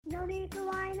need to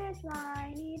wine is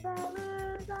Whiny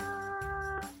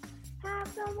Palooza. Have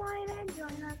some wine and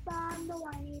join us on the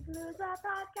Whiny Palooza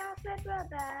podcast with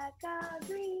Rebecca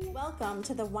Green. Welcome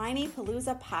to the Whiny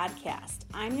Palooza podcast.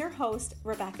 I'm your host,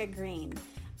 Rebecca Green.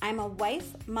 I'm a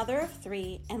wife, mother of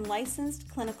 3, and licensed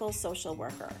clinical social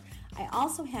worker. I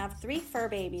also have 3 fur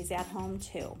babies at home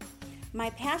too. My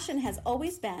passion has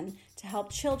always been to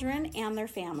help children and their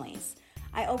families.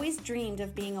 I always dreamed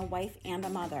of being a wife and a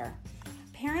mother.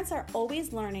 Parents are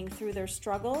always learning through their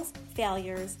struggles,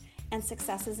 failures, and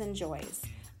successes and joys.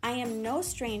 I am no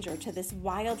stranger to this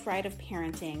wild ride of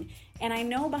parenting, and I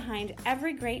know behind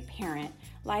every great parent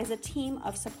lies a team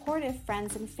of supportive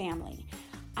friends and family.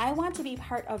 I want to be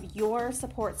part of your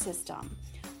support system.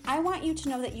 I want you to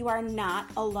know that you are not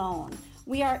alone.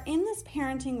 We are in this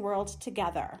parenting world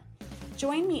together.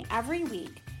 Join me every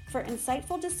week for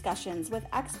insightful discussions with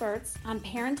experts on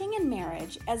parenting and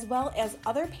marriage, as well as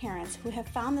other parents who have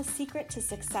found the secret to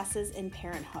successes in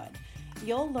parenthood.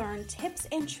 You'll learn tips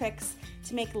and tricks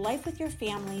to make life with your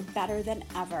family better than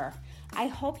ever. I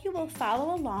hope you will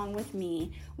follow along with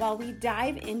me while we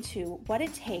dive into what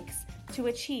it takes to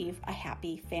achieve a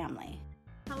happy family.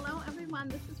 Hello, everyone.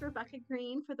 This is Rebecca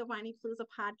Green for the Whiny Palooza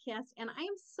podcast, and I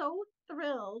am so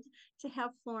thrilled to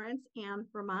have Florence Ann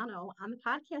Romano on the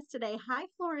podcast today. Hi,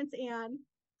 Florence Ann.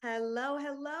 Hello.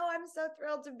 I'm so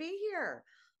thrilled to be here.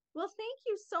 Well, thank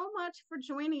you so much for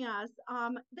joining us.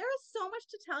 There is so much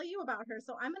to tell you about her,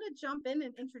 so I'm going to jump in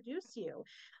and introduce you.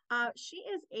 She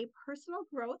is a personal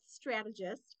growth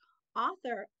strategist,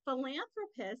 author,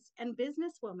 philanthropist, and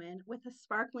businesswoman with a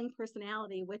sparkling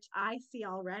personality, which I see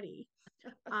already.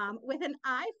 With an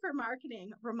eye for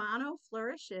marketing, Romano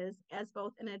flourishes as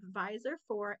both an advisor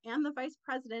for and the vice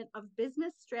president of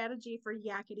business strategy for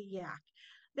Yakety Yak.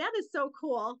 That is so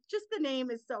cool. Just the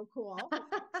name is so cool.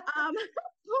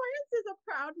 Florence is a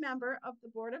proud member of the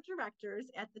board of directors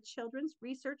at the Children's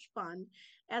Research Fund,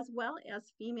 as well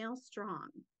as Female Strong.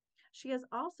 She is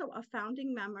also a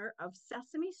founding member of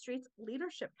Sesame Street's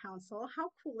Leadership Council. How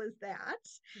cool is that?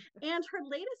 And her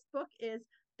latest book is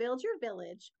Build Your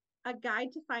Village, a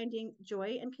guide to finding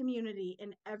joy and community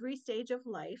in every stage of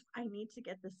life. I need to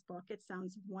get this book. It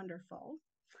sounds wonderful.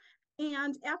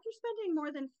 And after spending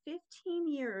more than 15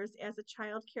 years as a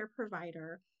child care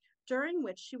provider, during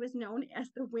which she was known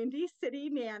as the Windy City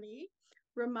Nanny,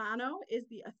 Romano is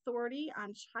the authority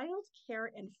on child care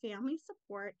and family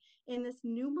support in this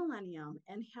new millennium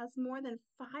and has more than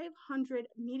 500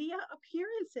 media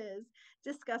appearances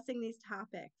discussing these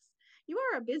topics. You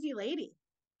are a busy lady.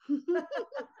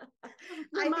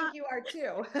 I think you are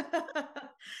too.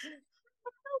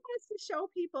 Wants to show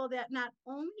people that not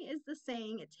only is the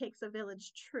saying "it takes a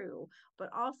village" true, but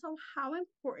also how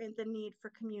important the need for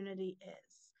community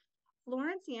is.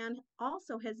 Florence Ann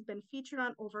also has been featured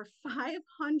on over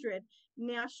 500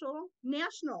 national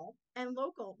and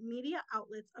local media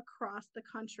outlets across the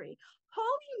country.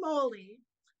 Holy moly!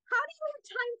 How do you have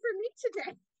time for me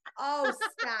today? Oh,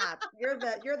 stop!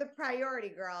 You're the priority,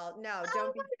 girl. No,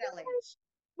 don't be silly. Gosh.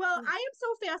 Well, I am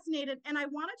so fascinated, and I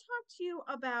want to talk to you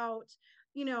about,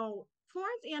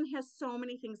 Florence Ann has so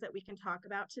many things that we can talk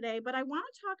about today, but I want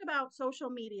to talk about social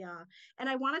media, and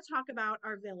I want to talk about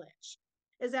our village.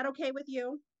 Is that okay with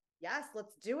you? Yes,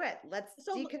 let's do it. Let's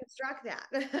deconstruct that.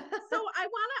 So I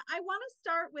want to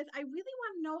start with, I really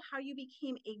want to know how you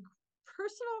became a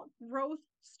personal growth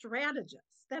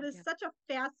strategist. That is such a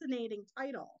fascinating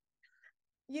title.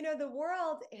 The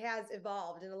world has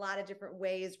evolved in a lot of different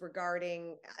ways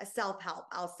regarding self-help,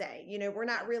 I'll say. We're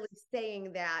not really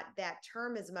saying that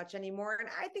term as much anymore. And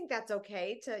I think that's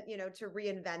okay to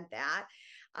reinvent that.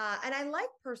 And I like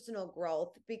personal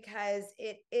growth because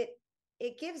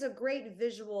it gives a great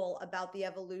visual about the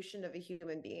evolution of a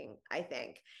human being, I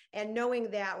think, and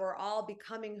knowing that we're all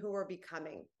becoming who we're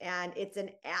becoming. And it's an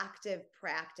active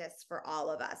practice for all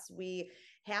of us. We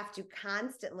have to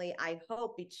constantly, I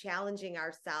hope, be challenging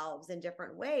ourselves in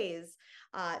different ways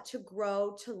to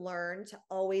grow, to learn, to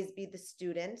always be the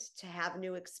student, to have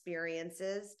new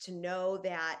experiences, to know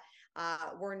that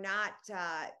we're not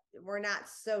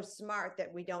so smart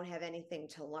that we don't have anything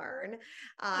to learn.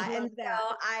 And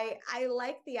so I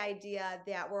like the idea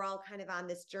that we're all kind of on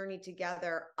this journey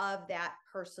together of that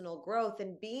personal growth,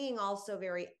 and being also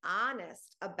very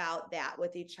honest about that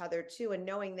with each other too, and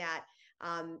knowing that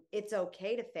it's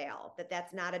okay to fail,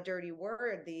 that's not a dirty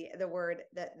word, the word,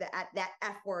 that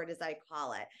F word, as I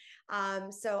call it.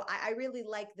 So I really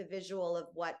like the visual of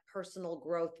what personal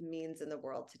growth means in the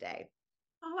world today.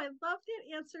 Oh, I love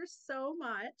that answer so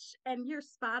much. And you're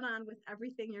spot on with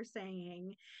everything you're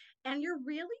saying. And you're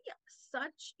really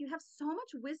you have so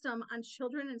much wisdom on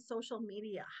children and social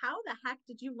media. How the heck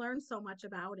did you learn so much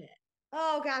about it?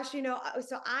 Oh gosh,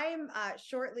 so I'm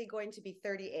shortly going to be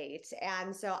 38.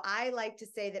 And so I like to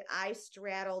say that I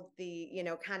straddled the,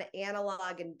 kind of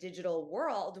analog and digital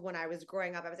world when I was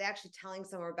growing up. I was actually telling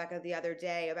someone, Rebecca, the other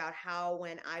day about how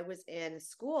when I was in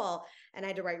school and I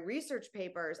had to write research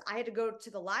papers, I had to go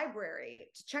to the library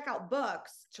to check out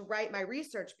books to write my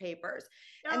research papers.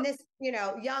 Yep. And this,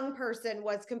 young person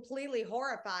was completely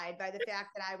horrified by the fact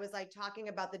that I was like talking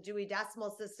about the Dewey Decimal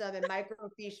System and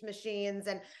microfiche machines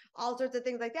and all sorts of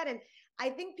things like that. And I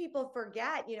think people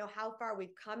forget, how far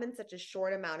we've come in such a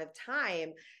short amount of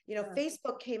time.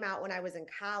 Facebook came out when I was in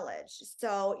college.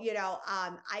 So,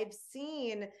 I've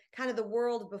seen kind of the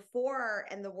world before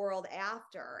and the world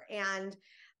after. And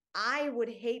I would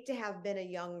hate to have been a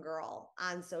young girl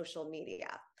on social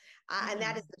media. And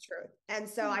that is the truth. And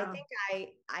so I think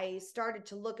I started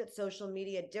to look at social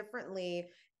media differently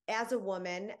as a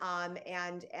woman,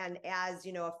 and as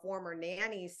a former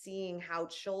nanny, seeing how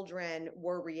children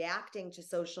were reacting to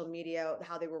social media,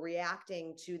 how they were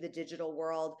reacting to the digital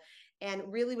world, and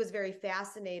really was very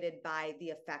fascinated by the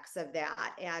effects of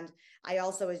that. And I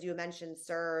also, as you mentioned,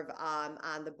 serve on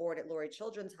the board at Lurie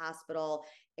Children's Hospital.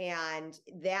 And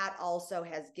that also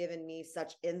has given me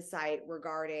such insight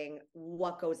regarding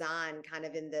what goes on kind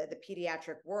of in the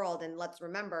pediatric world. And let's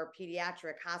remember,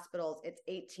 pediatric hospitals, it's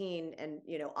 18 and,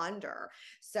 under.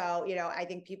 So, I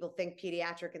think people think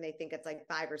pediatric and they think it's like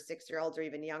 5 or 6 year olds or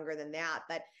even younger than that.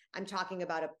 But I'm talking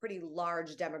about a pretty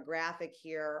large demographic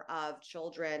here of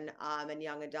children and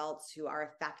young adults who are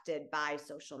affected by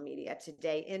social media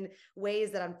today in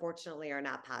ways that unfortunately are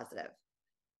not positive.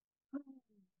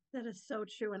 That is so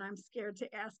true. And I'm scared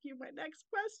to ask you my next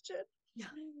question.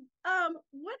 Yeah.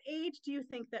 What age do you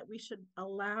think that we should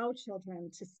allow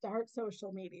children to start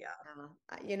social media?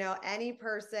 Any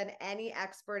person, any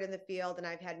expert in the field, and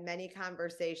I've had many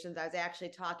conversations. I was actually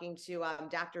talking to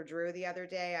Dr. Drew the other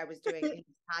day. I was doing his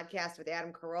podcast with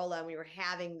Adam Carolla, and we were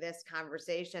having this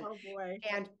conversation. Oh boy.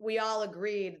 And we all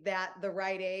agreed that the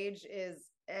right age is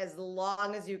as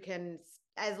long as you can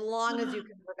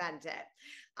prevent it.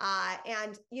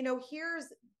 And here's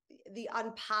the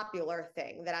unpopular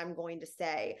thing that I'm going to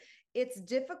say. It's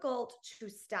difficult to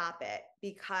stop it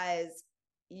because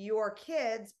your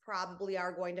kids probably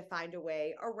are going to find a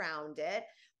way around it,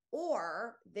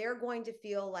 or they're going to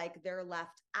feel like they're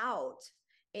left out.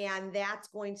 And that's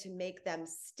going to make them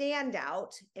stand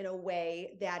out in a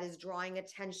way that is drawing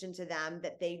attention to them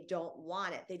that they don't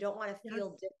want it. They don't want to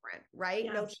feel different, right?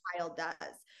 Yes. No child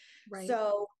does. Right.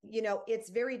 So,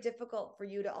 it's very difficult for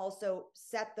you to also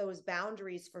set those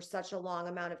boundaries for such a long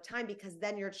amount of time, because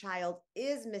then your child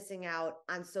is missing out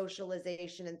on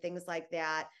socialization and things like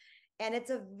that. And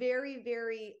it's a very,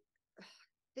 very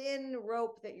thin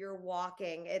rope that you're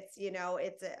walking. It's,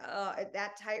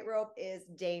 that tightrope is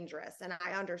dangerous. And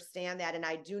I understand that. And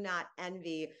I do not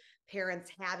envy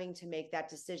parents having to make that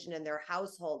decision in their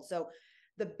household. So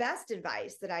the best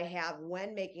advice that I have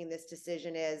when making this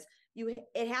decision is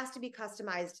it has to be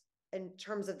customized in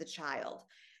terms of the child.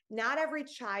 Not every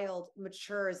child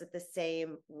matures at the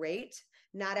same rate.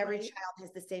 Not every child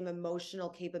has the same emotional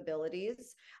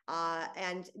capabilities.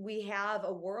 And we have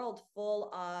a world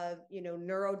full of,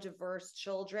 neurodiverse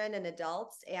children and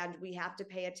adults, and we have to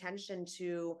pay attention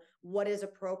to what is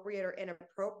appropriate or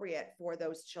inappropriate for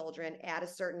those children at a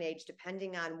certain age,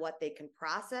 depending on what they can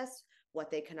process, what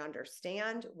they can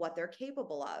understand, what they're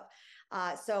capable of.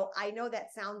 So I know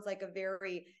that sounds like a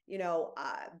very,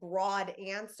 broad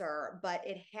answer, but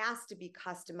it has to be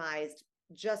customized,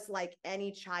 just like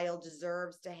any child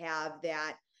deserves to have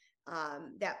that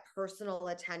personal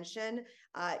attention.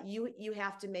 You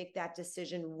have to make that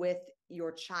decision with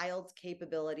your child's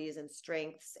capabilities and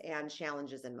strengths and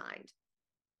challenges in mind.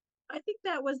 I think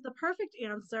that was the perfect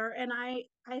answer. And I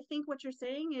think what you're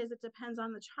saying is it depends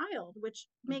on the child, which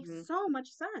makes so much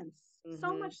sense.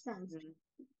 So much sense.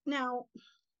 Now,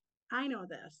 I know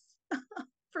this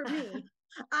for me.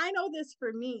 I know this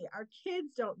for me. Our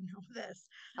kids don't know this.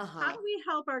 How do we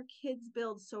help our kids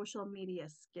build social media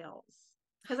skills?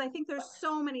 Because I think there's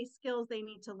so many skills they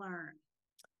need to learn.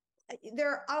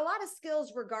 There are a lot of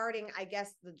skills regarding, I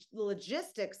guess, the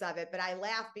logistics of it, but I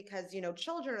laugh because,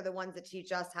 children are the ones that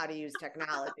teach us how to use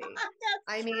technology.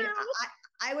 I mean,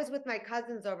 I was with my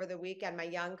cousins over the weekend, my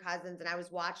young cousins, and I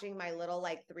was watching my little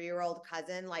 3-year-old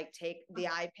cousin take the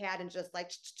iPad and just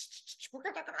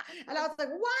and I was like,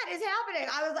 what is happening?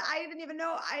 I didn't even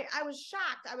know. I was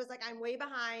shocked. I was like, I'm way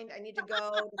behind. I need to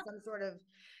go to some sort of,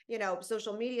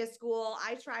 social media school.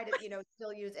 I try to,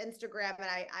 still use Instagram,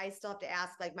 and I still have to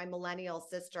ask my millennial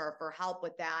sister for help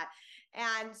with that.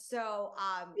 And so,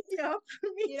 Yeah,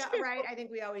 me too. right. I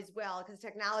think we always will, because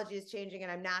technology is changing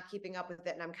and I'm not keeping up with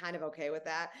it. And I'm kind of okay with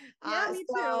that. Yeah, me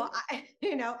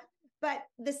too. But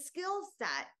the skill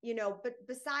set, but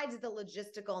besides the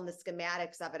logistical and the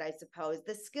schematics of it, I suppose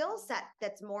the skill set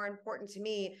that's more important to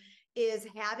me is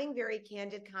having very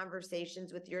candid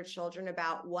conversations with your children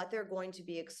about what they're going to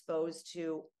be exposed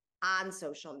to on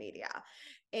social media.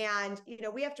 And,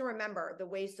 we have to remember the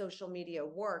way social media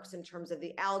works in terms of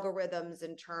the algorithms,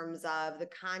 in terms of the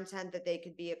content that they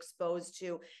could be exposed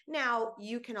to. Now,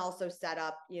 you can also set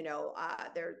up,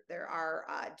 there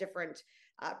are different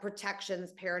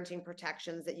protections, parenting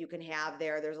protections that you can have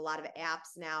there. There's a lot of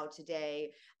apps now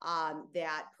today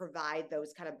that provide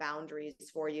those kind of boundaries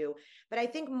for you. But I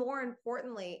think more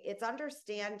importantly, it's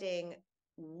understanding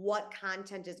what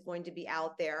content is going to be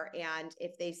out there. And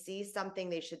if they see something,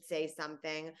 they should say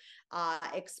something,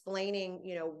 explaining,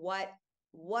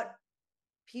 what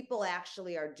people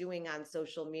actually are doing on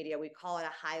social media. We call it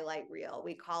a highlight reel.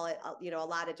 We call it, a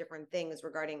lot of different things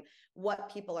regarding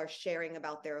what people are sharing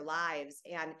about their lives.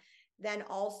 And then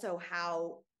also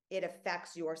how it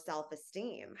affects your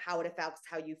self-esteem, how it affects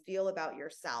how you feel about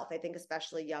yourself. I think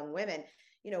especially young women,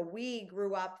 we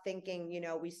grew up thinking,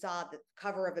 we saw the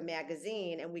cover of a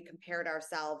magazine and we compared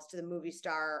ourselves to the movie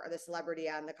star or the celebrity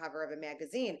on the cover of a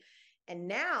magazine. And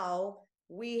now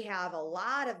we have a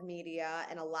lot of media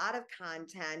and a lot of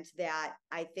content that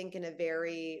I think in a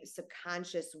very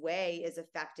subconscious way is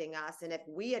affecting us. And if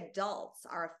we adults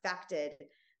are affected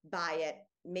by it,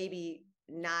 maybe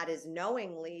not as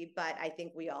knowingly, but I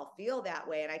think we all feel that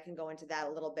way. And I can go into that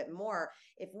a little bit more.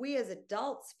 If we as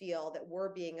adults feel that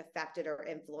we're being affected or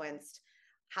influenced,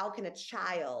 how can a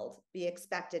child be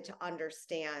expected to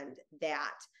understand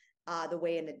that the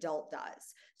way an adult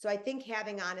does? So I think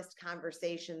having honest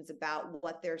conversations about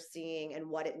what they're seeing and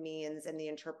what it means and the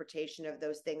interpretation of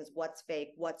those things, what's fake,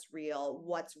 what's real,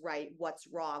 what's right, what's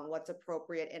wrong, what's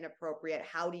appropriate, inappropriate,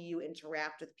 how do you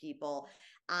interact with people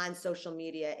on social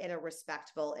media in a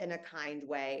respectful, in a kind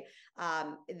way.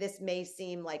 This may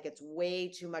seem like it's way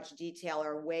too much detail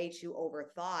or way too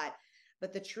overthought,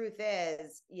 but the truth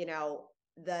is,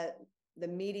 the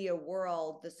media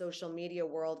world, the social media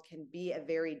world can be a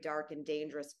very dark and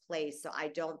dangerous place. So I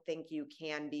don't think you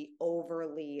can be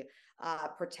overly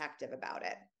protective about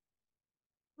it.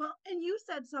 Well, and you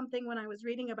said something when I was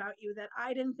reading about you that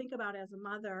I didn't think about as a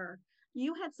mother.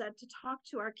 You had said to talk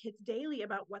to our kids daily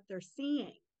about what they're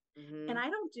seeing. Mm-hmm. And I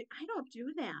don't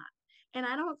do that. And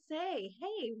I don't say,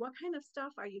 hey, what kind of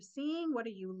stuff are you seeing? What are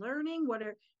you learning?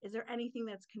 Is there anything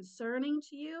that's concerning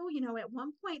to you? At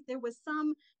one point there was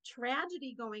some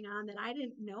tragedy going on that I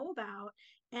didn't know about.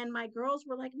 And my girls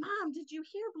were like, Mom, did you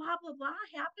hear blah, blah, blah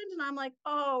happened? And I'm like,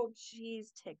 oh,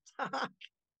 geez, TikTok.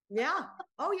 Yeah.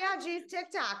 Oh, yeah. Geez,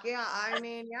 TikTok. Yeah. I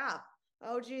mean, yeah.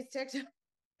 Oh, geez, TikTok.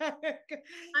 So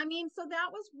that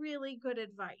was really good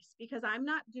advice because I'm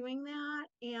not doing that.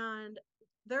 And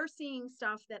they're seeing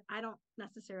stuff that I don't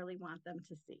necessarily want them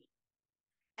to see.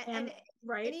 And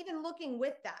right. And even looking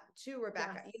with them too,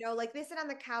 Rebecca, yes. Like they sit on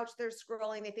the couch, they're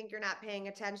scrolling, they think you're not paying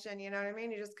attention. You know what I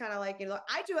mean? You just kind of like,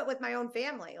 I do it with my own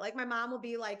family. Like my mom will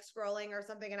be like scrolling or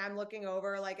something and I'm looking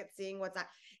over like at seeing what's on.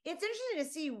 It's interesting to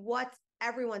see what's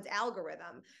everyone's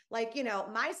algorithm. Like,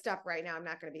 my stuff right now, I'm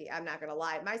not going to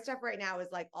lie. My stuff right now is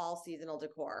like all seasonal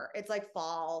decor. It's like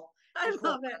fall. I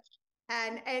love it.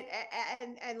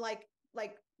 And like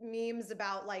memes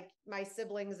about like my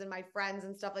siblings and my friends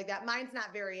and stuff like that. Mine's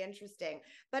not very interesting,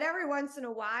 but every once in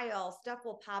a while stuff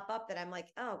will pop up that I'm like,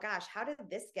 oh gosh, how did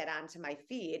this get onto my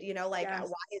feed? Why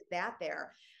is that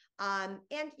there? And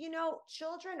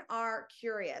children are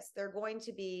curious. They're going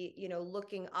to be,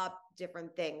 looking up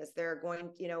different things. They're going,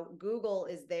 Google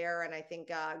is there. And I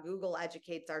think Google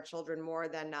educates our children more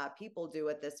than people do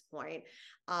at this point.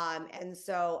 And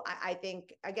so I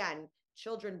think, again,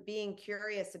 children being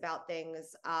curious about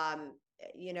things,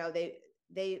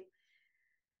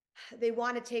 they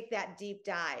want to take that deep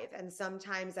dive. And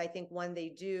sometimes I think when they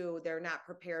do, they're not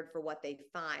prepared for what they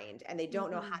find and they don't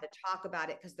know how to talk about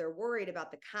it because they're worried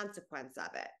about the consequence of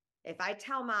it. If I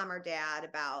tell mom or dad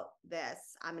about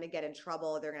this, I'm going to get in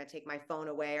trouble. They're going to take my phone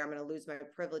away or I'm going to lose my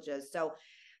privileges. So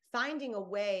finding a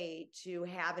way to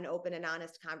have an open and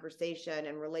honest conversation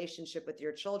and relationship with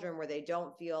your children where they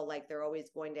don't feel like they're always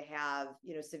going to have,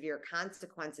 severe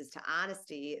consequences to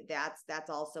honesty, that's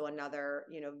also another,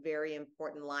 very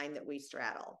important line that we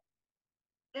straddle.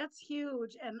 That's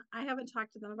huge. And I haven't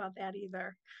talked to them about that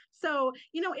either. So,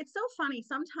 it's so funny.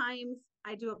 Sometimes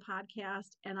I do a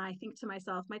podcast and I think to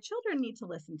myself, my children need to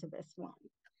listen to this one.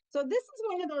 So this is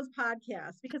one of those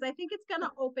podcasts because I think it's going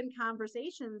to open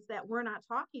conversations that we're not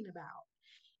talking about.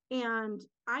 And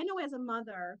I know as a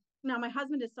mother, now my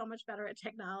husband is so much better at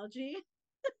technology.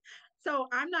 So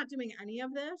I'm not doing any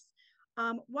of this.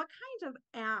 What kind of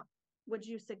app would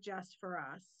you suggest for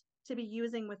us to be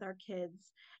using with our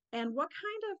kids? And what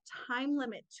kind of time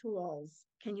limit tools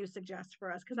can you suggest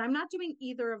for us? Because I'm not doing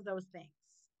either of those things.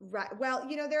 Right. Well,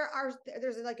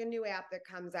 there's like a new app that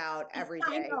comes out every I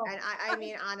day. know. And I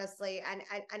mean, honestly, and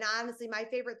honestly, my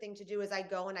favorite thing to do is I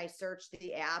go and I search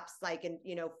the apps like,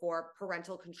 for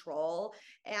parental control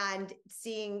and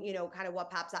seeing, kind of what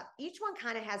pops up. Each one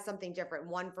kind of has something different.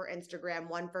 One for Instagram,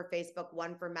 one for Facebook,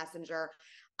 one for Messenger.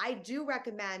 I do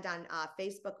recommend on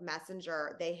Facebook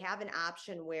Messenger, they have an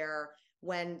option where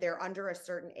when they're under a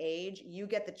certain age, you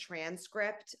get the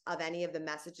transcript of any of the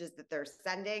messages that they're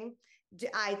sending.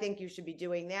 I think you should be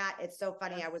doing that. It's so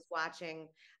funny. Yes. I was watching,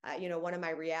 one of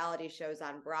my reality shows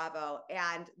on Bravo,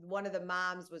 and one of the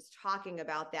moms was talking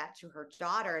about that to her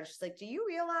daughter. And she's like, do you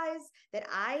realize that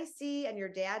I see and your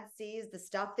dad sees the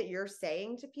stuff that you're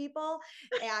saying to people?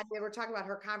 And they were talking about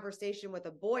her conversation with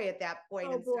a boy at that point.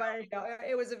 Oh And boy. so,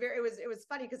 it was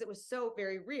funny because it was so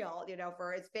very real,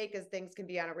 for as fake as things can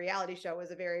be on a reality show, it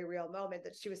was a very real moment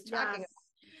that she was talking Yes.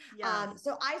 about. Yes.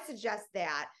 So I suggest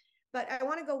that. But I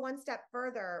want to go one step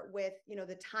further with,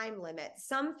 the time limit.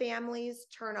 Some families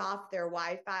turn off their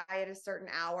Wi-Fi at a certain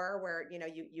hour where,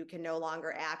 you can no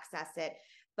longer access it.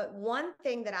 But one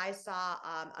thing that I saw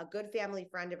a good family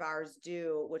friend of ours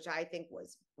do, which I think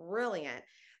was brilliant,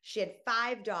 she had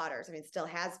 5 daughters. I mean, still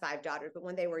has 5 daughters, but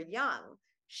when they were young,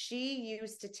 she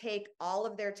used to take all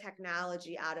of their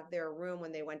technology out of their room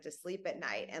when they went to sleep at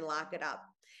night and lock it up.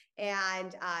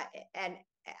 And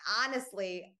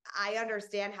honestly, I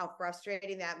understand how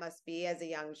frustrating that must be as a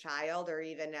young child or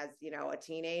even as, a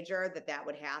teenager that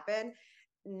would happen.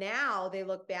 Now they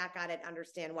look back on it,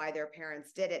 understand why their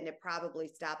parents did it, and it probably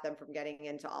stopped them from getting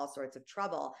into all sorts of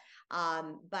trouble.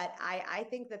 But I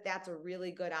think that that's a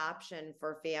really good option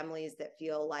for families that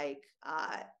feel like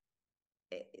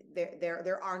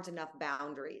there aren't enough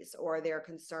boundaries, or they're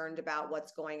concerned about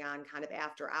what's going on kind of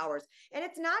after hours. And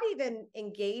it's not even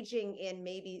engaging in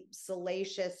maybe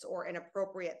salacious or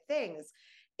inappropriate things.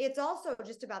 It's also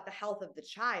just about the health of the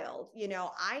child.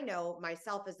 I know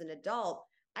myself as an adult,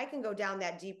 I can go down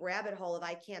that deep rabbit hole if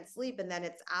I can't sleep, and then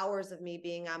it's hours of me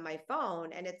being on my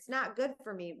phone, and it's not good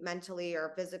for me mentally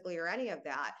or physically or any of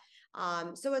that.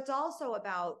 So it's also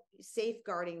about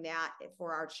safeguarding that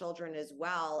for our children as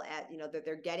well, that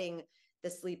they're getting the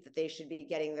sleep that they should be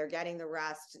getting, they're getting the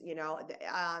rest,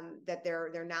 that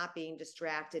they're not being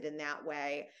distracted in that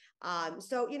way.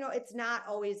 So, it's not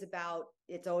always about,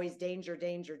 it's always danger,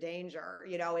 danger, danger.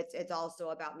 It's also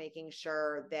about making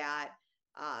sure that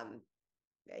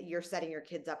you're setting your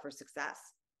kids up for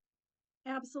success.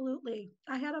 Absolutely.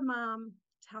 I had a mom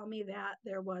tell me that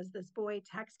there was this boy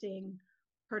texting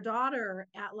her daughter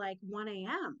at like 1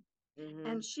 a.m. Mm-hmm.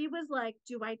 And she was like,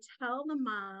 do I tell the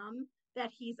mom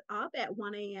that he's up at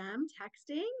 1 a.m.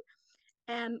 texting?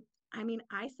 And I mean,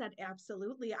 I said,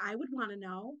 absolutely. I would want to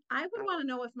know. I would want to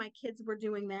know if my kids were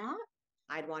doing that.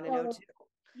 I'd want to know too.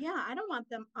 Yeah, I don't want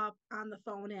them up on the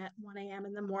phone at 1 a.m.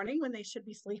 in the morning when they should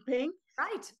be sleeping.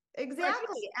 Right.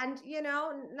 Exactly. Right.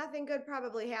 And, nothing good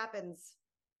probably happens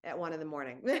at 1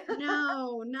 a.m.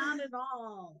 No, not at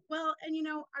all. Well, and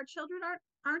our children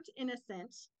aren't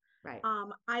innocent. Right.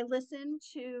 I listen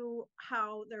to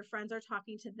how their friends are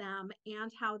talking to them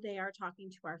and how they are talking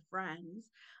to our friends.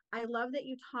 I love that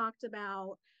you talked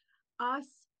about us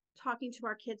talking to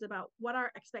our kids about what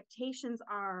our expectations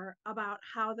are about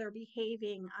how they're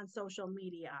behaving on social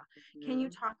media. Mm-hmm. Can you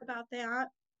talk about that?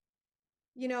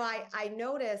 I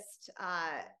noticed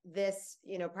this,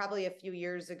 probably a few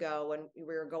years ago when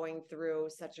we were going through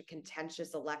such a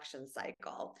contentious election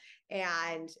cycle.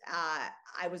 And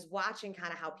I was watching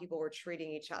kind of how people were treating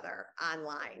each other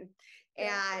online.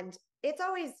 Yeah. And it's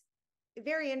always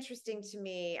very interesting to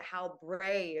me how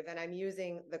brave, and I'm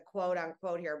using the quote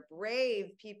unquote here,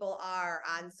 brave people are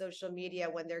on social media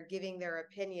when they're giving their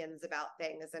opinions about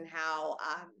things, and how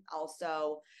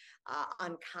also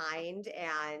unkind,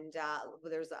 and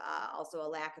there's also a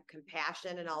lack of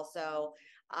compassion, and also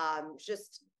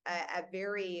just a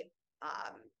very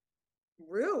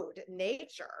rude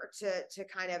nature to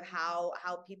kind of how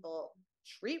people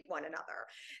treat one another.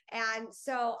 And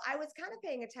so I was kind of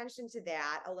paying attention to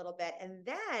that a little bit. And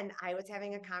then I was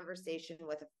having a conversation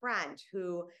with a friend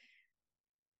who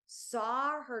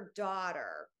saw her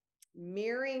daughter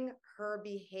mirroring her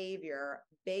behavior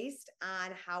based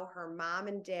on how her mom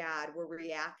and dad were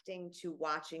reacting to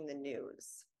watching the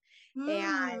news.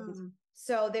 And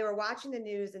so they were watching the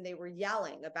news and they were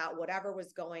yelling about whatever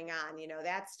was going on,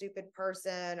 that stupid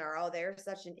person, or, oh, they're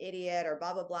such an idiot, or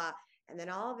blah, blah, blah. And then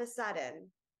all of a sudden,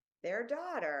 their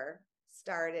daughter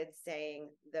started saying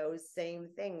those same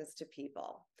things to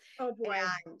people. Oh boy.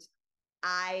 And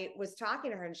I was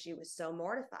talking to her and she was so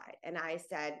mortified. And I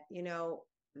said,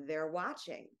 they're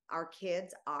watching. Our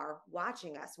kids are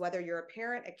watching us, whether you're a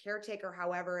parent, a caretaker,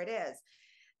 however it is.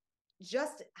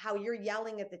 Just how you're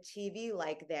yelling at the TV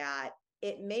like that,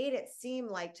 it made it seem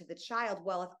like to the child,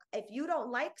 well, if you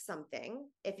don't like something,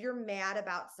 if you're mad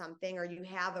about something, or you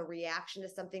have a reaction to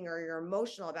something, or you're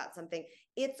emotional about something,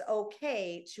 it's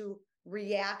okay to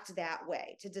react that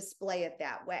way, to display it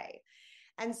that way.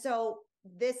 And so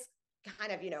this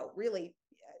kind of, really,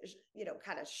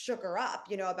 kind of shook her up,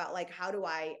 about like, how do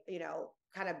I,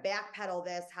 kind of backpedal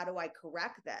this? How do I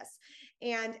correct this?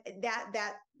 And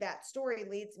that story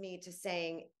leads me to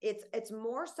saying it's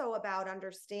more so about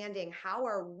understanding how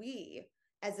are we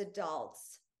as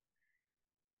adults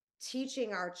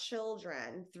teaching our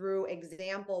children through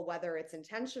example, whether it's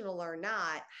intentional or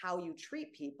not, how you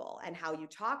treat people and how you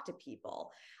talk to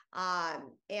people.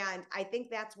 And I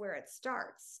think that's where it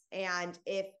starts. And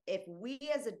if we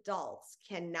as adults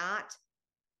cannot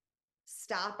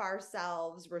stop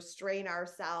ourselves, restrain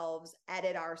ourselves,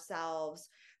 edit ourselves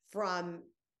from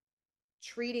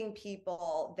treating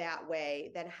people that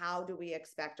way, then how do we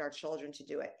expect our children to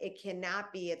do it? It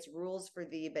cannot be, it's rules for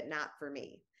thee, but not for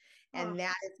me. And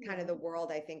that is kind of the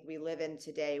world I think we live in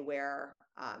today, where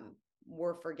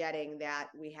we're forgetting that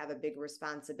we have a big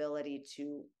responsibility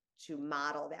to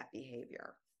model that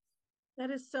behavior. That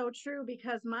is so true,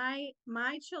 because my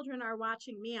children are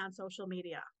watching me on social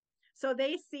media. So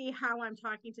they see how I'm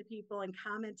talking to people and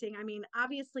commenting. I mean,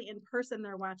 obviously in person,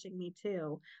 they're watching me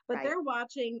too, but Right. they're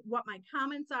watching what my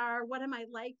comments are. What am I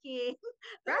liking?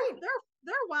 Right.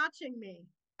 They're watching me.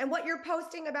 And what you're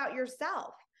posting about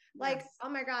yourself. Like, Yes. oh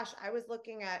my gosh, I was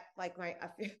looking at like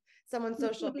someone's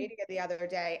social media the other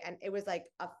day, and it was like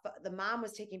the mom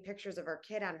was taking pictures of her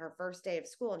kid on her first day of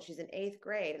school, and she's in 8th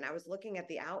grade. And I was looking at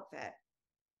the outfit.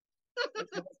 It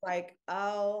was like,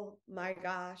 oh my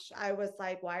gosh. I was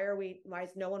like, why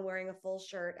is no one wearing a full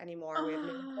shirt anymore? We have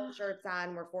no full shirts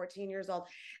on. We're 14 years old.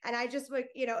 And I just like,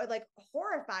 it like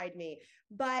horrified me.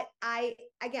 But I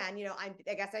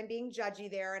guess I'm being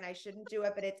judgy there, and I shouldn't do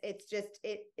it, but it's just,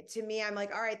 to me, I'm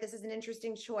like, all right, this is an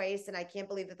interesting choice. And I can't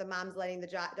believe that the mom's letting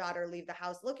the daughter leave the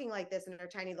house looking like this in her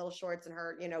tiny little shorts and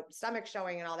her, stomach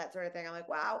showing and all that sort of thing. I'm like,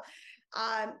 wow.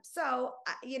 So,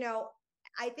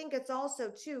 I think it's also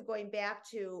too going back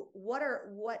to what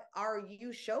are you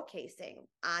showcasing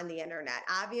on the internet?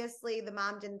 Obviously, the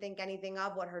mom didn't think anything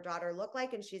of what her daughter looked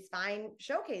like, and she's fine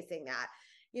showcasing that,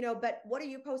 but what are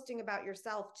you posting about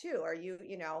yourself too? Are you,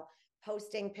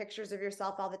 posting pictures of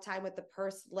yourself all the time with the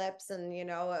pursed lips and,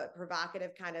 a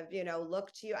provocative kind of,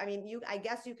 look to you? I mean, I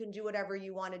guess you can do whatever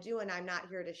you want to do, and I'm not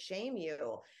here to shame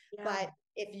you, but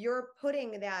if you're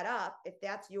putting that up, if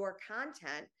that's your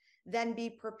content, then be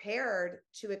prepared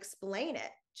to explain it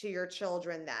to your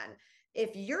children. Then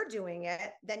if you're doing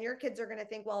it, then your kids are going to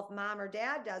think, well, if mom or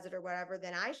dad does it or whatever,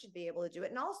 then I should be able to do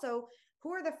it. And also,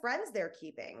 who are the friends they're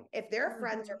keeping? If their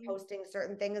friends are posting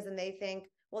certain things and they think,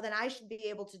 well, then I should be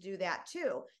able to do that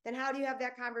too, then how do you have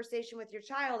that conversation with your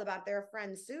child about their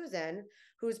friend Susan,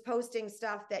 who's posting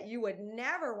stuff that you would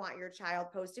never want your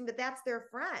child posting, but that's their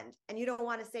friend, and you don't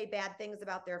want to say bad things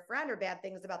about their friend or bad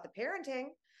things about the parenting?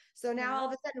 So now all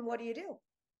of a sudden, what do you do?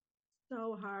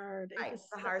 So hard. Right.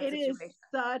 It is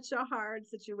such a hard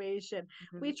situation.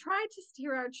 Mm-hmm. We try to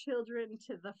steer our children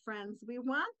to the friends we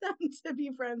want them to be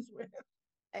friends with.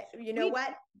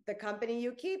 What? The company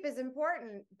you keep is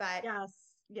important, but yes.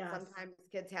 Sometimes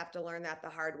kids have to learn that the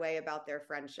hard way about their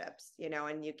friendships,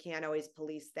 and you can't always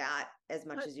police that as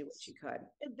much as you wish you could.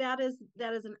 That is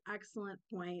an excellent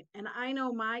point. And I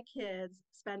know my kids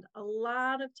spend a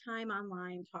lot of time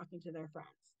online talking to their friends.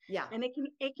 Yeah. And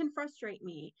it can frustrate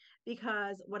me,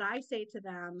 because what I say to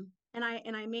them, and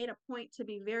I made a point to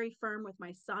be very firm with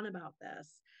my son about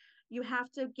this, you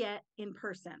have to get in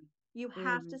person. You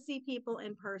have to see people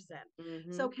in person.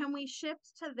 Mm-hmm. So can we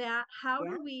shift to that? How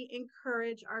do we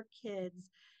encourage our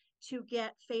kids to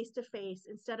get face-to-face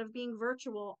instead of being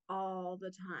virtual all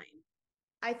the time?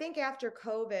 I think after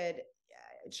COVID,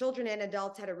 children and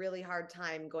adults had a really hard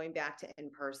time going back to in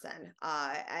person.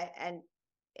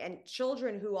 And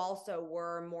children who also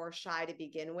were more shy to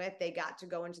begin with, they got to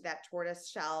go into that tortoise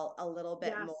shell a little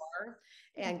bit more,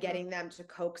 and getting them to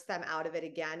coax them out of it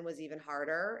again was even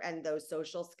harder. And those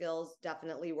social skills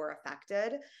definitely were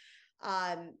affected.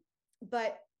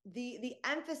 But the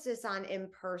emphasis on in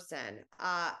person,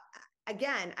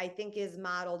 again, I think is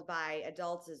modeled by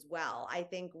adults as well. I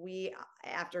think we,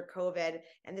 after COVID,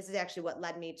 and this is actually what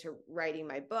led me to writing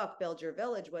my book, Build Your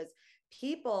Village, was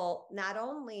people not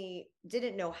only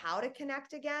didn't know how to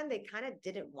connect again, they kind of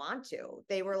didn't want to.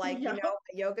 They were like, Yep.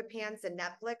 yoga pants and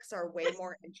Netflix are way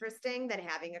more interesting than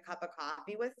having a cup of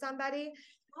coffee with somebody.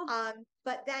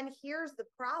 But then here's the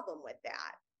problem with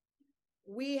that.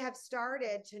 We have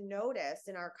started to notice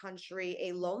in our country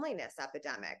a loneliness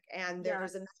epidemic, and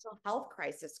there's a mental health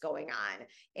crisis going on.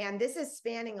 And this is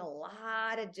spanning a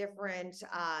lot of different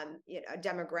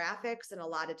demographics and a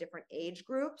lot of different age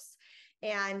groups.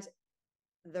 And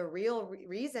the real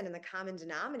reason and the common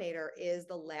denominator is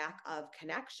the lack of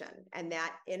connection, and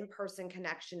that in-person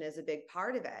connection is a big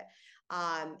part of it.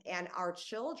 And our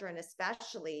children,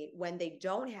 especially when they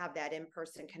don't have that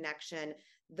in-person connection,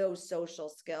 those social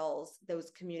skills, those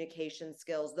communication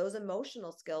skills, those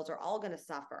emotional skills are all going to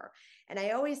suffer. And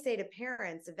I always say to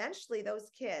parents, eventually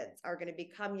those kids are going to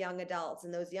become young adults,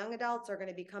 and those young adults are going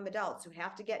to become adults who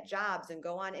have to get jobs and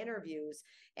go on interviews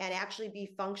and actually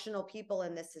be functional people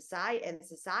in this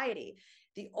society.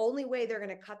 The only way they're going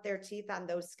to cut their teeth on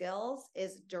those skills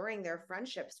is during their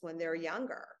friendships when they're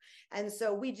younger. And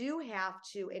so we do have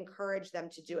to encourage them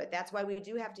to do it. That's why we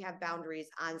do have to have boundaries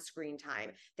on screen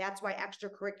time. That's why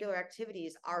extracurricular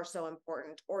activities are so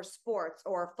important, or sports,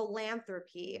 or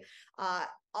philanthropy.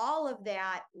 All of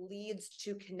that leads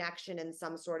to connection in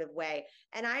some sort of way.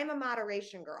 And I am a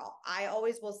moderation girl. I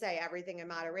always will say everything in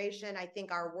moderation. I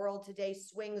think our world today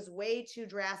swings way too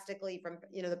drastically from,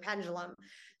 the pendulum.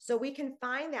 So we can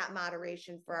find that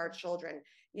moderation for our children.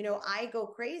 I go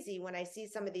crazy when I see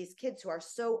some of these kids who are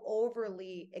so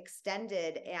overly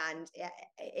extended, and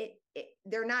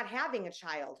they're not having a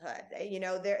childhood.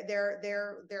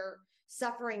 They're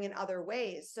suffering in other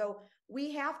ways. So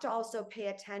we have to also pay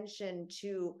attention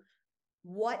to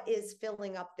what is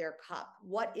filling up their cup,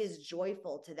 what is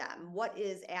joyful to them, what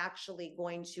is actually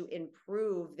going to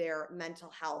improve their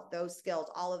mental health, those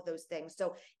skills, all of those things.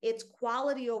 So it's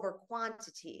quality over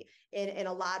quantity in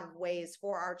a lot of ways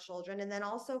for our children, and then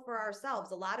also for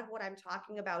ourselves. A lot of what I'm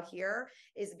talking about here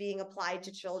is being applied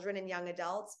to children and young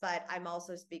adults, but I'm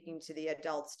also speaking to the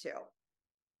adults too.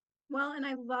 Well, and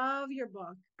I love your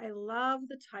book. I love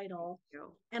the title.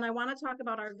 And I want to talk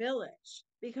about our village,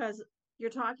 because you're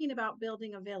talking about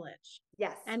building a village.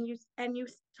 Yes. And you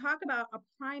talk about a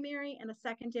primary and a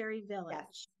secondary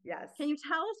village. Yes. Can you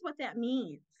tell us what that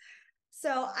means?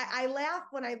 So I laugh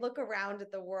when I look around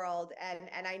at the world,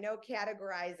 and I know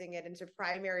categorizing it into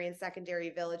primary and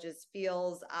secondary villages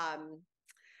feels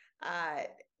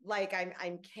like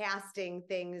I'm casting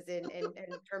things in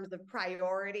terms of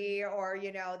priority, or,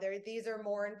 these are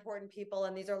more important people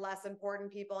and these are less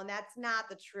important people. And that's not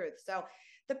the truth. So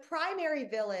the primary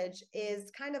village is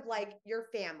kind of like your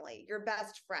family, your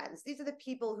best friends. These are the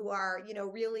people who are,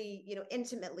 really,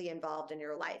 intimately involved in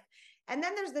your life. And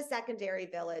then there's the secondary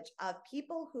village of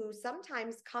people who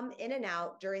sometimes come in and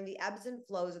out during the ebbs and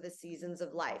flows of the seasons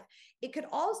of life. It could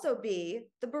also be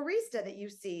the barista that you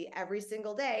see every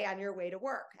single day on your way to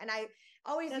work. And I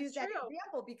always use that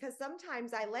example because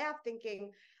sometimes I laugh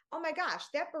thinking, oh my gosh,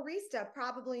 that barista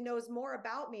probably knows more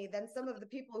about me than some of the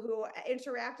people who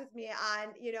interact with me on,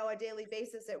 a daily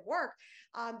basis at work.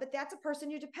 But that's a person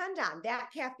you depend on. That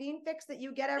caffeine fix that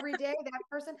you get every day, that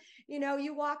person,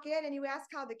 you walk in and you ask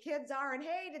how the kids are, and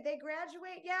hey, did they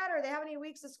graduate yet? Or they have any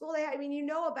weeks of school? You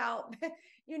know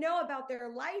about their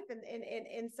life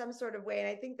in some sort of way. And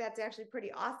I think that's actually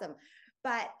pretty awesome.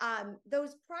 But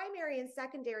those primary and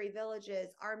secondary villages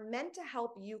are meant to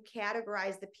help you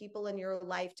categorize the people in your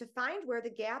life to find where the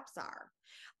gaps are,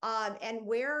 and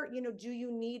where, do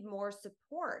you need more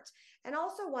support? And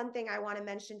also one thing I want to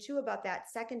mention too about that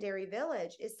secondary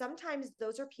village is sometimes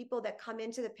those are people that come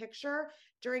into the picture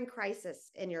during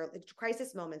crisis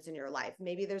moments in your life.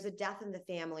 Maybe there's a death in the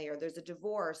family, or there's a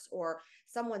divorce, or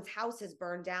someone's house is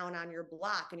burned down on your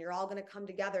block, and you're all going to come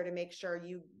together to make sure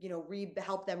you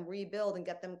help them rebuild and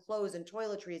get them clothes and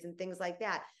toiletries and things like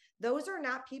that. Those are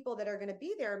not people that are going to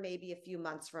be there maybe a few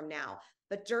months from now.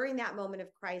 But during that moment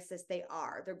of crisis,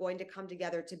 they're going to come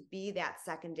together to be that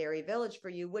secondary village for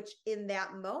you, which in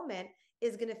that moment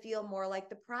is going to feel more like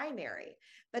the primary.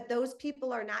 But those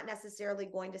people are not necessarily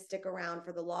going to stick around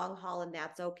for the long haul, and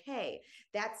that's okay.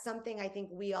 That's something I think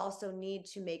we also need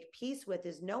to make peace with,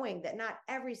 is knowing that not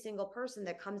every single person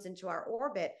that comes into our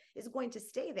orbit is going to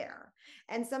stay there.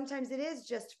 And sometimes it is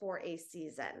just for a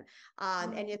season.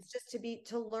 And it's just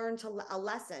to learn a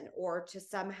lesson, or to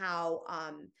somehow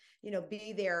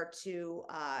be there to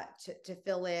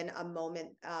fill in a moment,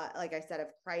 like I said, of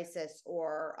crisis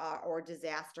or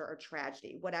disaster or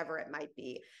tragedy, whatever it might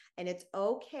be. And it's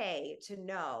okay to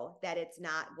know that it's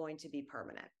not going to be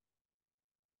permanent.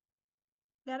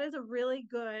 That is a really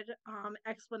good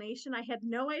explanation. I had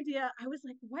no idea. I was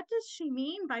like, what does she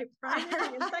mean by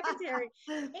primary and secondary?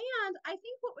 And I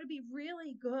think what would be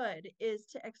really good is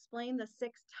to explain the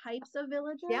 6 types of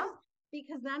villagers, Yeah.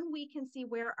 because then we can see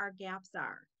where our gaps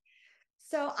are.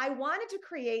 So I wanted to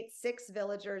create 6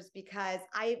 villagers because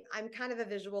I'm kind of a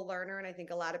visual learner, and I think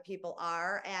a lot of people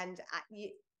are. And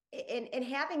in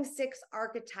having 6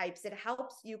 archetypes, it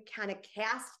helps you kind of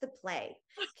cast the play,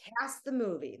 cast the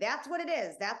movie. That's what it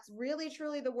is. That's really,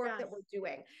 truly the work that we're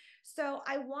doing. So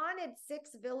I wanted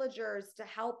 6 villagers to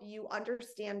help you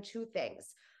understand 2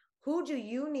 things. Who do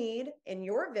you need in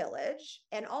your village?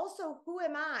 And also, who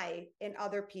am I in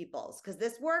other people's? Because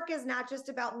this work is not just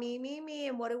about me,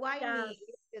 and what do I need?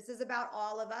 This is about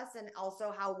all of us, and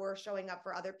also how we're showing up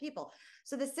for other people.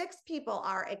 So the 6 people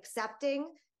are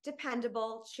accepting,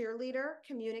 dependable, cheerleader,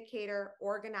 communicator,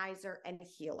 organizer, and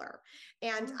healer.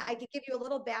 And I can give you a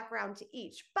little background to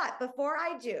each. But before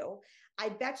I do, I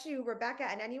bet you, Rebecca,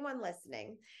 and anyone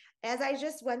listening, as I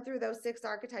just went through those 6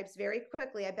 archetypes very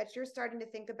quickly, I bet you're starting to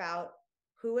think about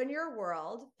who in your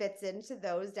world fits into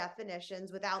those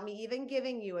definitions without me even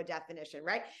giving you a definition,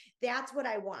 right? That's what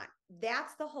I want.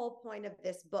 That's the whole point of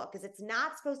this book, is it's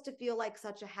not supposed to feel like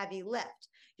such a heavy lift.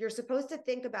 You're supposed to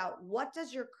think about, what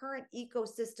does your current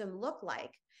ecosystem look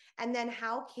like? And then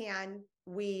how can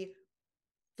we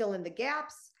fill in the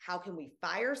gaps? How can we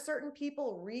fire certain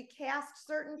people, recast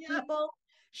certain people,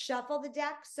 shuffle the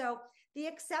deck? So the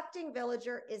accepting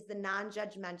villager is the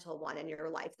non-judgmental one in your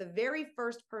life, the very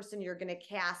first person you're going to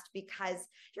cast, because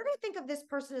you're going to think of this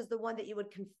person as the one that you would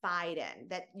confide in,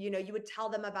 that, you would tell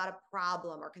them about a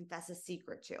problem or confess a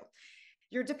secret to.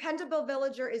 Your dependable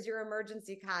villager is your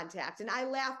emergency contact. And I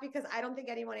laugh because I don't think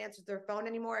anyone answers their phone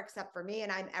anymore except for me.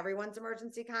 And I'm everyone's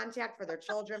emergency contact for their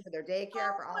children, for their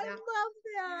daycare, for all that. I love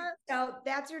that. So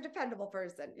that's your dependable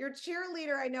person. Your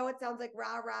cheerleader, I know it sounds like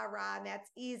rah, rah, rah, and that's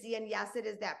easy. And yes, it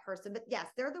is that person. But yes,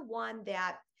 they're the one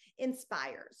that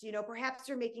inspires. Perhaps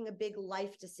you're making a big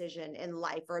life decision in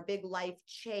life, or a big life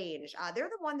change. They're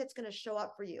the one that's going to show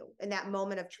up for you in that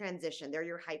moment of transition. They're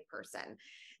your hype person.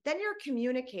 Then your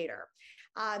communicator.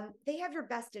 They have your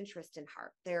best interest in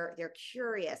heart. They're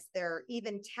curious. They're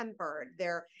even tempered.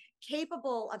 They're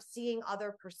capable of seeing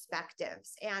other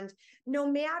perspectives. And no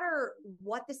matter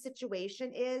what the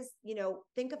situation is,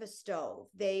 think of a stove.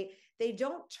 They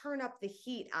don't turn up the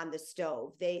heat on the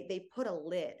stove. They put a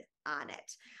lid on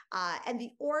it. And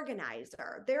the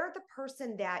organizer, they're the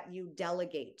person that you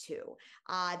delegate to.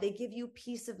 They give you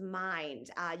peace of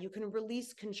mind. You can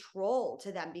release control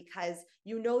to them because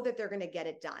you know that they're going to get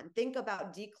it done. Think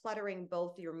about decluttering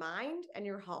both your mind and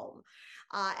your home.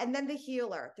 And then the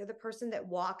healer, they're the person that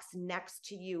walks next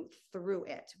to you through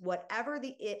it, whatever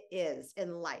the it is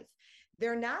in life.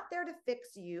 They're not there to fix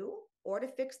you or to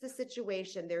fix the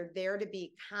situation. They're there to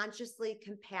be consciously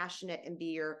compassionate and be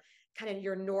your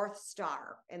North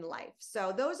Star in life.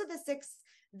 So those are the 6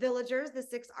 villagers, the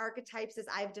 6 archetypes as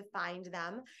I've defined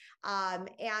them.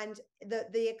 And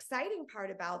the exciting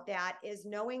part about that is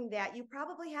knowing that you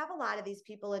probably have a lot of these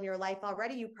people in your life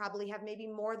already. You probably have maybe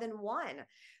more than one.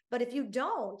 But if you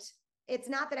don't, it's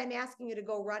not that I'm asking you to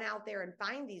go run out there and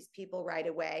find these people right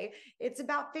away. It's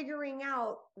about figuring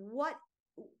out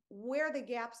where the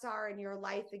gaps are in your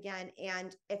life again.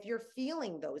 And if you're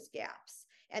feeling those gaps,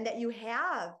 and that you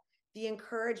have the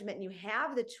encouragement and you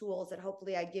have the tools that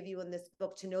hopefully I give you in this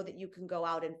book to know that you can go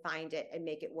out and find it and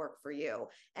make it work for you.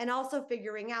 And also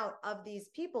figuring out, of these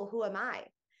people, who am I?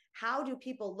 How do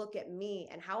people look at me,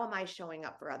 and how am I showing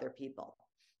up for other people?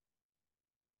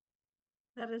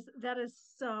 That is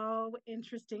so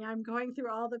interesting. I'm going through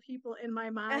all the people in my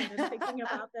mind and thinking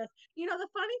about this. The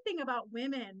funny thing about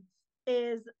women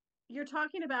is, you're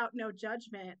talking about no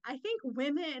judgment. I think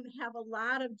women have a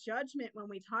lot of judgment when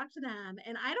we talk to them,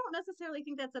 and I don't necessarily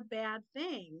think that's a bad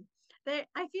thing. I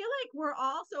feel like we're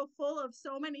all so full of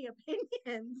so many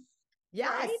opinions. Yes,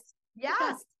 right?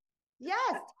 yes.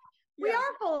 We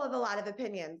are full of a lot of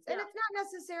opinions, and it's not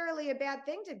necessarily a bad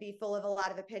thing to be full of a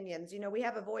lot of opinions. We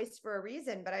have a voice for a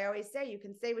reason, but I always say you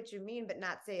can say what you mean, but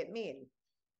not say it mean.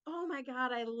 Oh my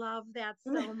God, I love that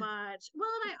so much. Well,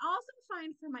 and I also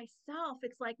find for myself,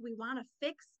 it's like we want to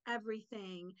fix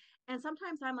everything. And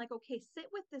sometimes I'm like, okay, sit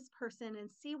with this person and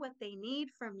see what they need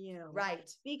from you. Right.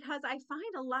 Because I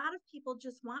find a lot of people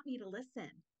just want me to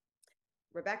listen.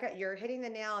 Rebecca, you're hitting the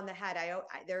nail on the head.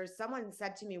 There's someone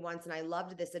said to me once, and I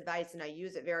loved this advice and I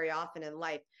use it very often in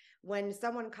life. when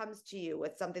someone comes to you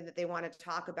with something that they want to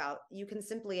talk about, you can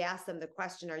simply ask them the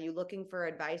question, are you looking for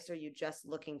advice, or are you just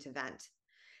looking to vent?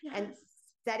 Yes. And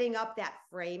setting up that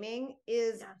framing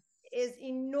is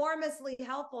enormously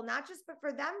helpful, not just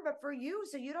for them, but for you.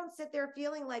 So you don't sit there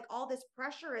feeling like all this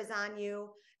pressure is on you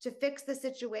to fix the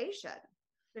situation.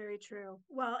 Very true.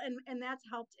 Well, and that's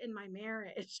helped in my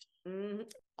marriage. Mm-hmm.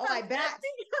 Oh, I bet.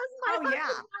 Because my husband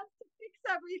wants to fix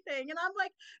everything. And I'm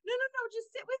like, no,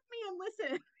 just sit with me and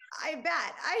listen. I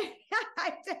bet.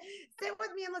 I sit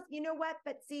with me and listen. You know what?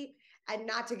 But see, and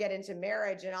not to get into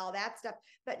marriage and all that stuff,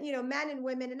 but men and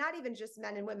women, and not even just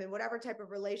men and women, whatever type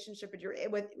of relationship you're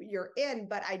in.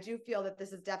 But I do feel that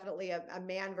this is definitely a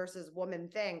man versus woman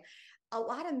thing. A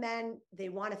lot of men, they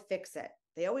want to fix it.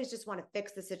 They always just want to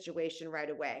fix the situation right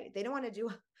away. They don't want to do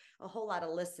a whole lot of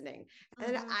listening.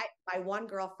 And my one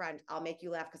girlfriend, I'll make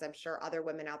you laugh because I'm sure other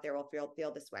women out there will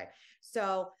feel this way.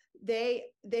 So they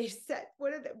said,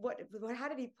 how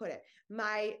did he put it?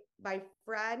 My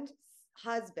friend's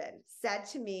husband said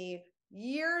to me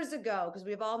years ago, because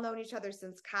we've all known each other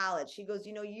since college, he goes,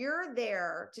 you're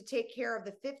there to take care of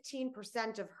the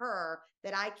 15% of her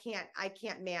that I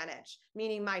can't manage,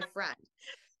 meaning my friend.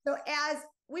 So as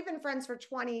we've been friends for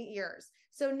 20 years.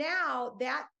 So now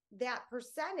that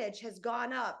percentage has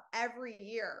gone up every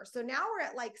year. So now we're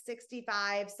at like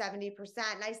 65, 70%.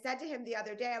 And I said to him the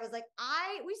other day, I was like,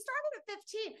 we started at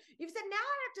 15. You've said now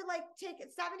I have to like take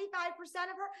 75%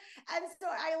 of her. And so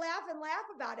I laugh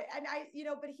about it. And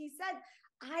but he said,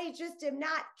 I just am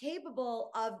not capable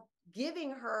of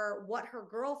giving her what her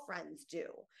girlfriends do.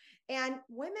 And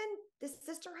women, the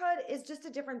sisterhood is just a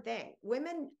different thing.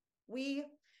 Women, we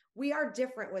are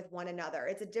different with one another.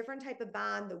 It's a different type of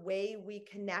bond. The way we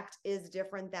connect is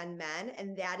different than men,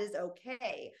 and that is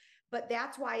okay. But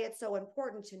that's why it's so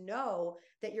important to know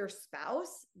that your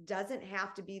spouse doesn't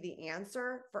have to be the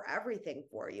answer for everything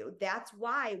for you. That's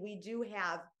why we do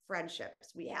have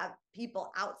friendships. We have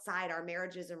people outside our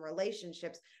marriages and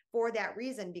relationships for that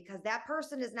reason, because that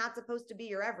person is not supposed to be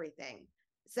your everything.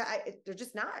 So they're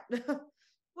just not.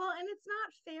 Well, and it's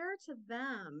not fair to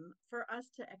them for us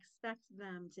to expect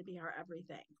them to be our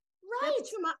everything. Right. That's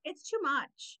too much. It's too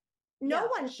much. No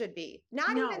one should be.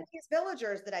 Not even these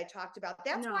villagers that I talked about.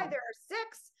 That's why there are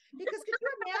 6. Because could you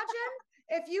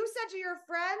imagine if you said to your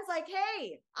friends, like,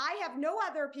 hey, I have no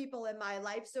other people in my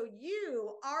life, so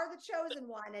you are the chosen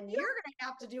one, and you're going to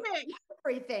have to do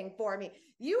everything for me.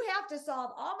 You have to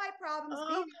solve all my problems,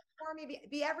 be there for me,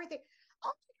 be everything.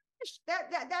 Oh, that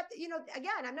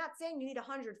again, I'm not saying you need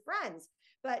 100 friends,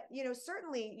 but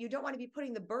certainly you don't want to be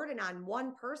putting the burden on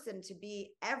one person to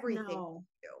be everything for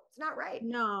you. It's not right.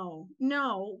 No.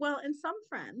 Well, and some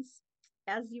friends,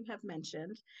 as you have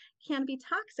mentioned, can be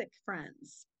toxic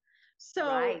friends. So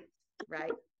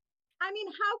right. I mean,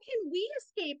 how can we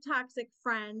escape toxic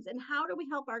friends, and how do we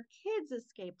help our kids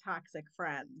escape toxic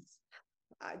friends?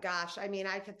 Gosh, I mean,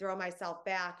 I could throw myself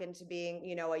back into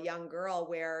being, a young girl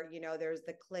where, there's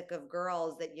the clique of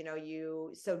girls that,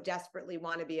 you so desperately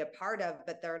want to be a part of,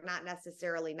 but they're not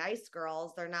necessarily nice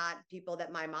girls. They're not people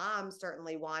that my mom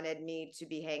certainly wanted me to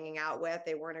be hanging out with.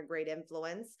 They weren't a great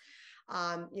influence.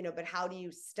 But how do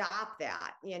you stop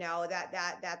that?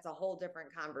 That's a whole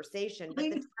different conversation.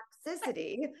 But the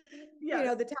toxicity,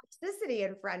 the toxicity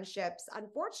in friendships,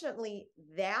 unfortunately,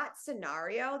 that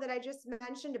scenario that I just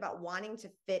mentioned about wanting to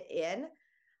fit in,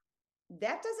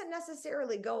 that doesn't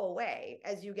necessarily go away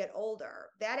as you get older.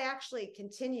 That actually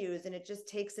continues, and it just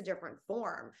takes a different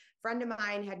form. A friend of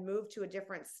mine had moved to a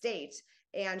different state,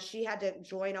 and she had to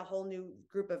join a whole new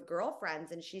group of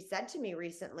girlfriends. And she said to me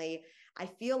recently, I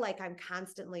feel like I'm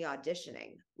constantly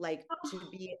auditioning, like to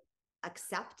be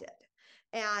accepted.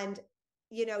 And,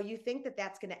 you think that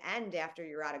that's going to end after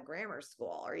you're out of grammar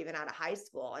school or even out of high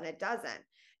school, and it doesn't.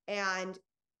 And,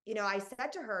 I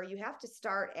said to her, you have to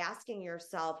start asking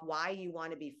yourself why you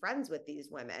want to be friends with these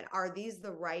women. Are these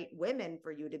the right women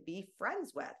for you to be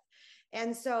friends with?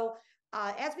 And so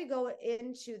as we go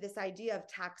into this idea of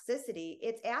toxicity,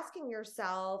 it's asking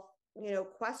yourself,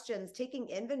 questions, taking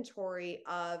inventory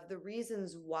of the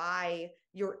reasons why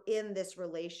you're in this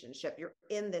relationship, you're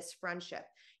in this friendship.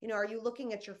 Are you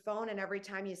looking at your phone and every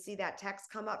time you see that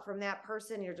text come up from that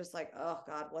person, you're just like, oh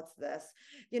God, what's this?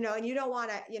 And you don't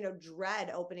want to,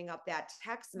 dread opening up that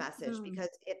text message because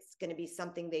it's going to be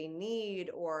something they need,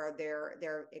 or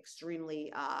they're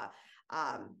extremely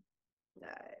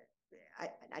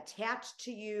attached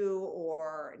to you,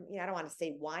 or I don't want to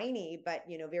say whiny, but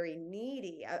very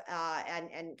needy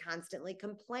and constantly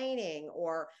complaining,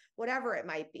 or whatever it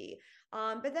might be.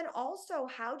 But then also,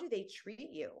 how do they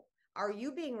treat you? Are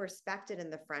you being respected in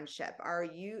the friendship?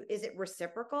 Is it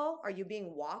reciprocal? Are you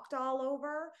being walked all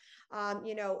over?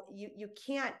 You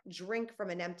can't drink from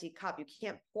an empty cup. You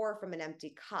can't pour from an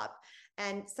empty cup.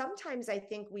 And sometimes I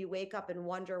think we wake up and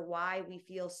wonder why we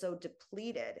feel so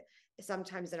depleted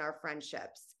sometimes in our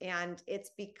friendships. And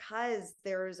it's because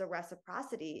there's a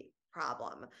reciprocity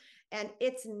problem. And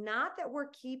it's not that we're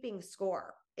keeping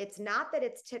score. It's not that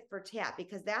it's tit for tat,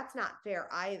 because that's not fair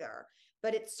either.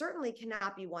 But it certainly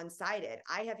cannot be one-sided.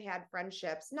 I have had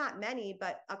friendships, not many,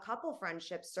 but a couple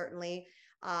friendships certainly,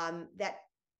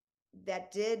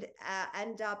 that did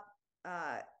end up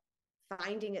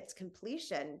finding its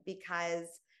completion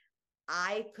because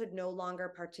I could no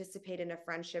longer participate in a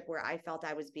friendship where I felt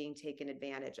I was being taken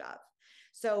advantage of.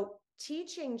 So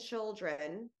teaching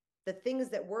children the things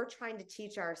that we're trying to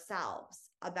teach ourselves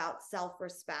about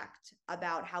self-respect,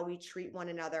 about how we treat one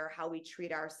another, how we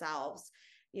treat ourselves,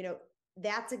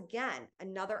 that's again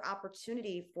another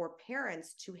opportunity for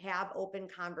parents to have open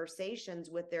conversations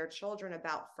with their children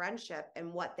about friendship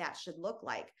and what that should look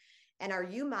like. And are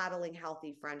you modeling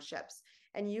healthy friendships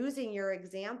and using your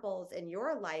examples in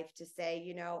your life to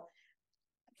say,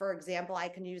 for example, I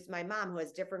can use my mom, who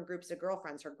has different groups of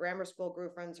girlfriends, her grammar school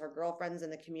girlfriends, her girlfriends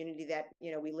in the community that,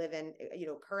 we live in,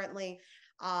 currently.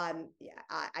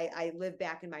 I live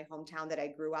back in my hometown that I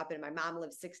grew up in. My mom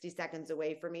lives 60 seconds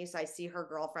away from me. So I see her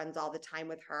girlfriends all the time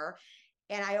with her.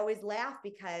 And I always laugh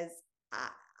because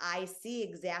I see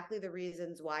exactly the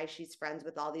reasons why she's friends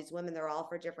with all these women. They're all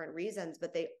for different reasons,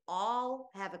 but they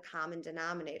all have a common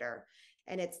denominator.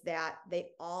 And it's that they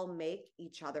all make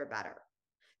each other better.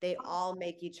 They all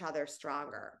make each other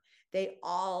stronger. They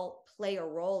all play a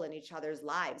role in each other's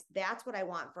lives. That's what I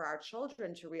want for our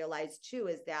children to realize too,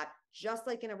 is that just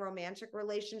like in a romantic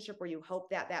relationship where you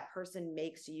hope that that person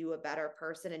makes you a better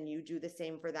person and you do the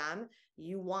same for them,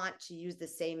 you want to use the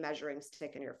same measuring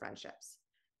stick in your friendships.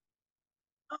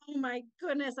 Oh my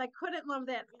goodness, I couldn't love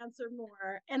that answer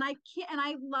more. And I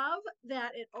love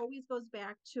that it always goes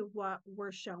back to what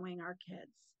we're showing our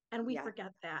kids. And we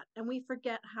forget that. And we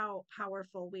forget how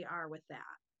powerful we are with that.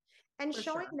 And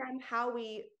showing them how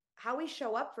we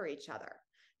show up for each other.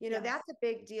 That's a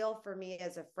big deal for me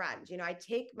as a friend. I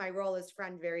take my role as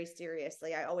friend very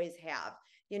seriously. I always have.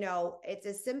 It's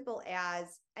as simple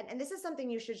as, and this is something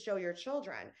you should show your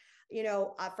children.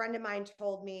 A friend of mine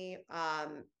told me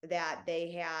that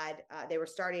they were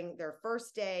starting their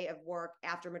first day of work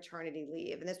after maternity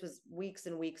leave. And this was weeks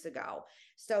and weeks ago.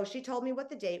 So she told me what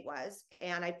the date was,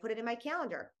 and I put it in my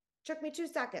calendar. Took me 2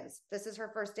 seconds. This is her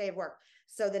first day of work.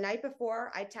 So the night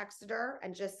before, I texted her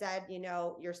and just said,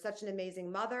 you're such an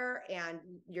amazing mother, and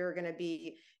you're going to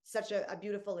be such a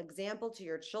beautiful example to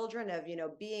your children of,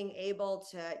 being able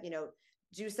to,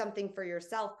 do something for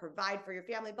yourself, provide for your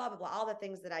family, blah, blah, blah, all the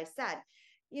things that I said.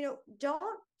 Don't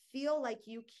feel like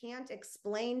you can't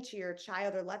explain to your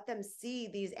child or let them see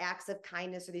these acts of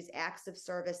kindness or these acts of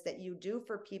service that you do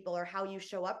for people or how you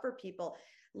show up for people.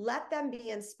 Let them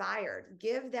be inspired.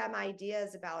 Give them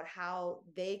ideas about how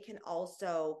they can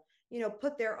also,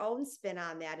 put their own spin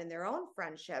on that in their own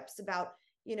friendships about,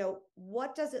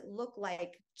 what does it look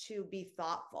like to be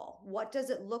thoughtful? What does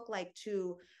it look like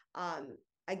to,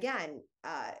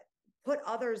 put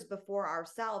others before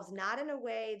ourselves, not in a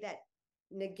way that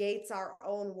negates our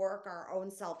own work, our own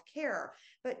self-care,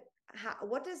 but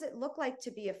what does it look like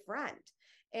to be a friend?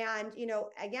 And,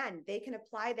 again, they can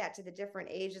apply that to the different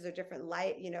ages or different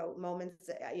life, moments,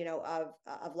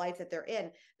 of life that they're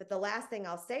in. But the last thing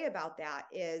I'll say about that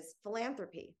is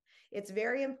philanthropy. It's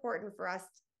very important for us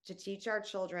to teach our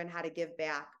children how to give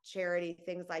back, charity,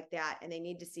 things like that. And they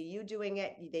need to see you doing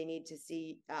it. They need to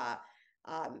see,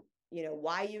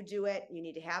 why you do it. You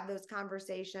need to have those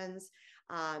conversations.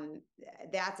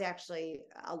 That's actually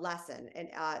a lesson, and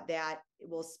that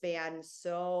will span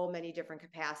so many different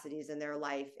capacities in their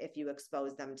life if you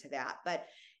expose them to that. But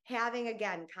having,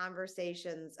 again,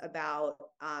 conversations about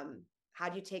how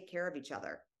do you take care of each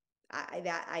other?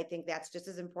 I think that's just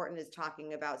as important as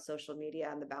talking about social media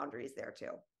and the boundaries there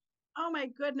too. Oh my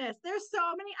goodness. There's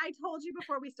so many. I told you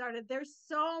before we started, there's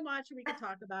so much we could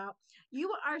talk about. You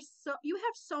have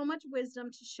so much wisdom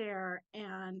to share,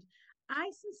 and I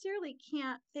sincerely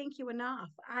can't thank you enough.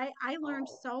 I learned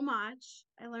so much.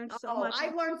 I learned so much.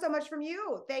 I've learned so much from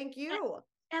you. Thank you.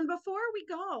 And before we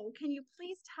go, can you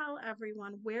please tell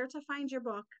everyone where to find your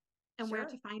book and where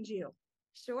to find you?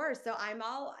 Sure. So I'm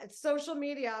all social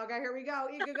media. Okay, here we go.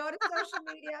 You can go to social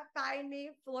media, find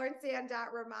me,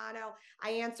 florenceann.romano.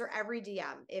 I answer every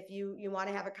DM. If you want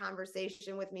to have a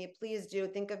conversation with me, please do.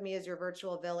 Think of me as your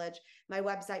virtual village. My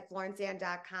website,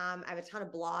 florenceann.com. I have a ton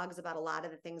of blogs about a lot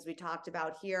of the things we talked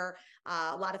about here,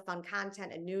 a lot of fun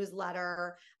content, a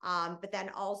newsletter. But then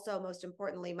also, most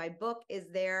importantly, my book is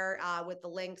there with the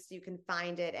links. You can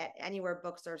find it at anywhere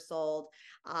books are sold.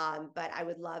 But I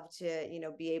would love to,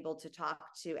 be able to talk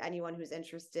to anyone who's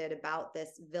interested about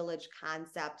this village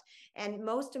concept. And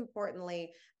most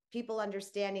importantly, people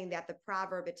understanding that the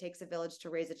proverb, it takes a village to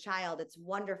raise a child, it's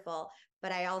wonderful.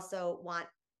 But I also want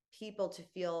people to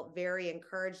feel very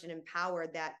encouraged and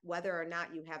empowered that whether or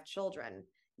not you have children,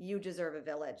 you deserve a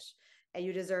village. And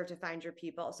you deserve to find your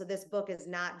people. So this book is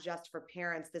not just for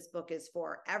parents. This book is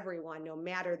for everyone, no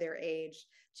matter their age,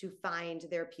 to find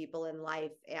their people in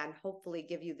life and hopefully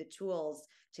give you the tools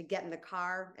to get in the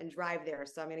car and drive there.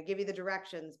 So I'm going to give you the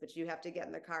directions, but you have to get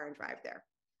in the car and drive there.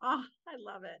 Oh, I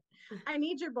love it. I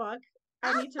need your book.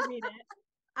 I need to read it.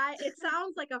 It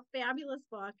sounds like a fabulous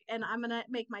book, and I'm going to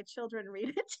make my children read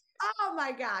it. Oh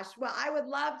my gosh. Well, I would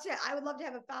love to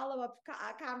have a follow-up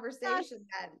conversation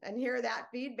then and hear that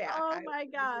feedback. Oh my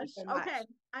gosh. So okay.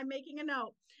 I'm making a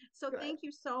note. So Good. Thank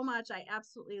you so much. I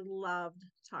absolutely loved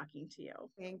talking to you.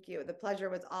 Thank you. The pleasure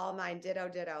was all mine. Ditto,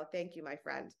 ditto. Thank you, my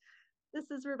friend. This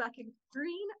is Rebecca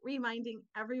Green, reminding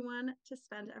everyone to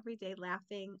spend every day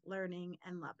laughing, learning,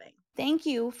 and loving. Thank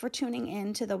you for tuning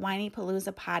in to the Whiny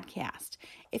Palooza podcast.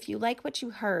 If you like what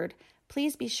you heard,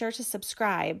 please be sure to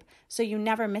subscribe so you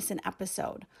never miss an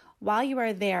episode. While you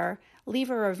are there, leave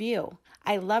a review.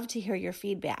 I love to hear your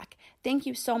feedback. Thank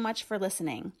you so much for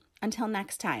listening. Until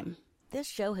next time. This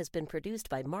show has been produced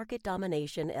by Market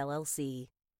Domination, LLC.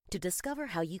 To discover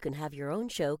how you can have your own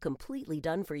show completely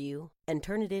done for you and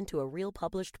turn it into a real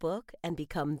published book and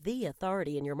become the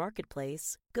authority in your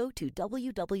marketplace, go to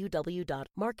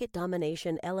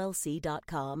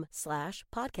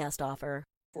www.marketdominationllc.com/podcast offer.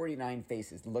 49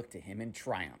 faces looked to him in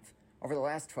triumph. Over the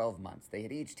last 12 months, they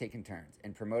had each taken turns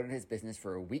and promoted his business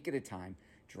for a week at a time,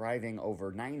 driving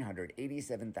over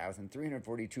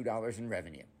 $987,342 in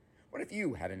revenue. What if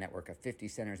you had a network of 50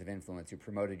 centers of influence who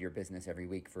promoted your business every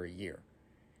week for a year?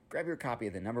 Grab your copy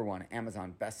of the #1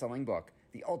 Amazon best-selling book,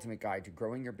 The Ultimate Guide to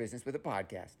Growing Your Business with a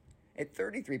Podcast, at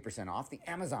 33% off the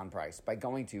Amazon price by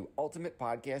going to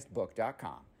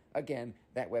ultimatepodcastbook.com. Again,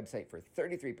 that website for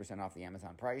 33% off the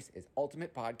Amazon price is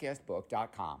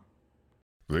ultimatepodcastbook.com.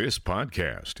 This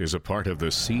podcast is a part of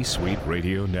the C-Suite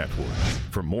Radio Network.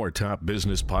 For more top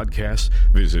business podcasts,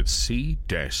 visit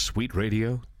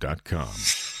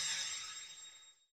c-suiteradio.com.